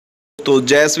तो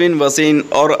जैस्मिन भसीन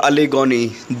और अली गोनी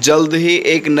जल्द ही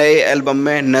एक नए एल्बम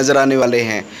में नज़र आने वाले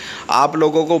हैं। आप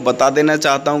लोगों को बता देना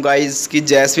चाहता हूं गाइस कि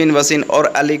जैस्मिन भसीन और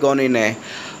अली गोनी ने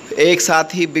एक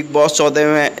साथ ही बिग बॉस 14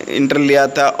 में इंटर लिया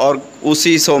था और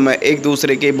उसी शो में एक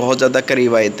दूसरे के बहुत ज़्यादा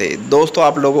करीब आए थे। दोस्तों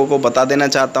आप लोगों को बता देना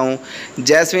चाहता हूं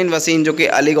जैस्मिन भसीन जो कि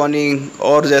अली गोनी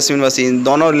और जैस्मिन भसीन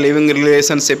दोनों लिविंग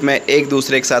रिलेशनशिप में एक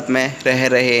दूसरे के साथ में रह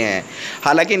रहे हैं।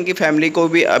 हालांकि इनकी फैमिली को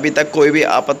भी अभी तक कोई भी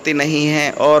आपत्ति नहीं है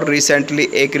और रिसेंटली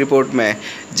एक रिपोर्ट में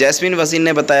जैस्मिन भसीन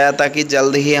ने बताया था कि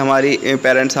जल्द ही हमारी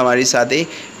पेरेंट्स हमारी शादी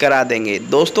करा देंगे।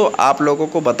 दोस्तों आप लोगों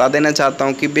को बता देना चाहता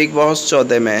हूं कि बिग बॉस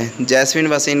 14 में जैस्मिन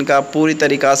भसीन का पूरी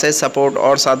तरीक़ा से सपोर्ट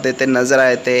और साथ देते नज़र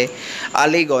आए थे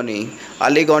अली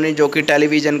गोनी जो कि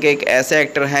टेलीविज़न के एक ऐसे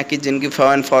एक्टर हैं कि जिनकी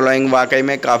फ़ैन फॉलोइंग वाकई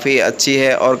में काफ़ी अच्छी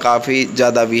है और काफ़ी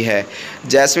ज़्यादा भी है।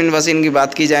 जैस्मिन भसीन की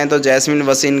बात की जाए तो जैस्मिन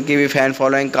भसीन की भी फ़ैन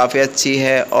फॉलोइंग काफ़ी अच्छी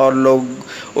है और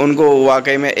लोग उनको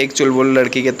वाकई में एक चुलबुल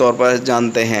लड़की के तौर पर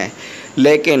जानते हैं।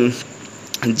 लेकिन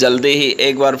जल्दी ही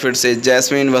एक बार फिर से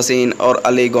जैस्मिन भसीन और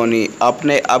अली गोनी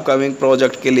अपने अपकमिंग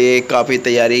प्रोजेक्ट के लिए काफ़ी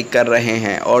तैयारी कर रहे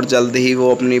हैं और जल्द ही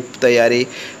वो अपनी तैयारी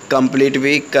कंप्लीट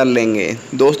भी कर लेंगे।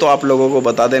 दोस्तों आप लोगों को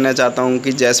बता देना चाहता हूं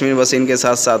कि जैस्मिन भसीन के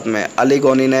साथ साथ में अली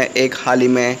गोनी ने एक हाल ही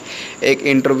में एक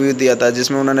इंटरव्यू दिया था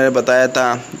जिसमें उन्होंने बताया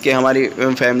था कि हमारी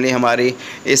फैमिली हमारी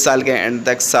इस साल के एंड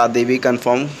तक शादी भी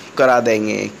कंफर्म करा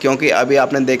देंगे, क्योंकि अभी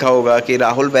आपने देखा होगा कि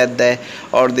राहुल वैद्य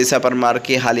और दिशा परमार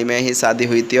की हाल ही में ही शादी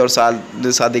हुई थी और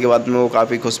शादी के बाद में वो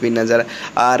काफ़ी खुश भी नज़र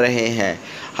आ रहे हैं।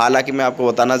 हालांकि मैं आपको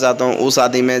बताना चाहता हूं उस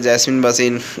शादी में जैस्मिन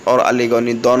भसीन और अली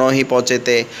गोनी दोनों ही पहुंचे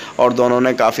थे और दोनों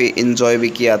ने काफ़ी इन्जॉय भी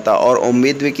किया था और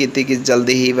उम्मीद भी की थी कि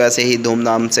जल्दी ही वैसे ही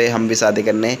धूमधाम से हम भी शादी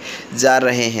करने जा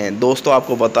रहे हैं। दोस्तों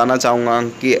आपको बताना चाहूँगा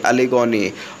कि अली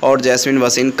गोनी और जैस्मिन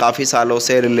भसीन काफ़ी सालों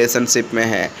से रिलेशनशिप में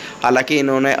हैं। हालांकि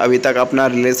इन्होंने अभी तक अपना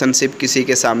रिलेशनशिप किसी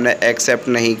के सामने एक्सेप्ट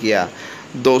नहीं किया।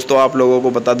 दोस्तों आप लोगों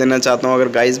को बता देना चाहता हूं अगर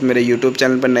गाइस मेरे यूट्यूब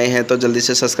चैनल पर नए हैं तो जल्दी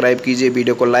से सब्सक्राइब कीजिए,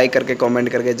 वीडियो को लाइक करके कमेंट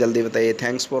करके जल्दी बताइए।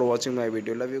 Thanks for watching my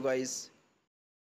video, love you guys.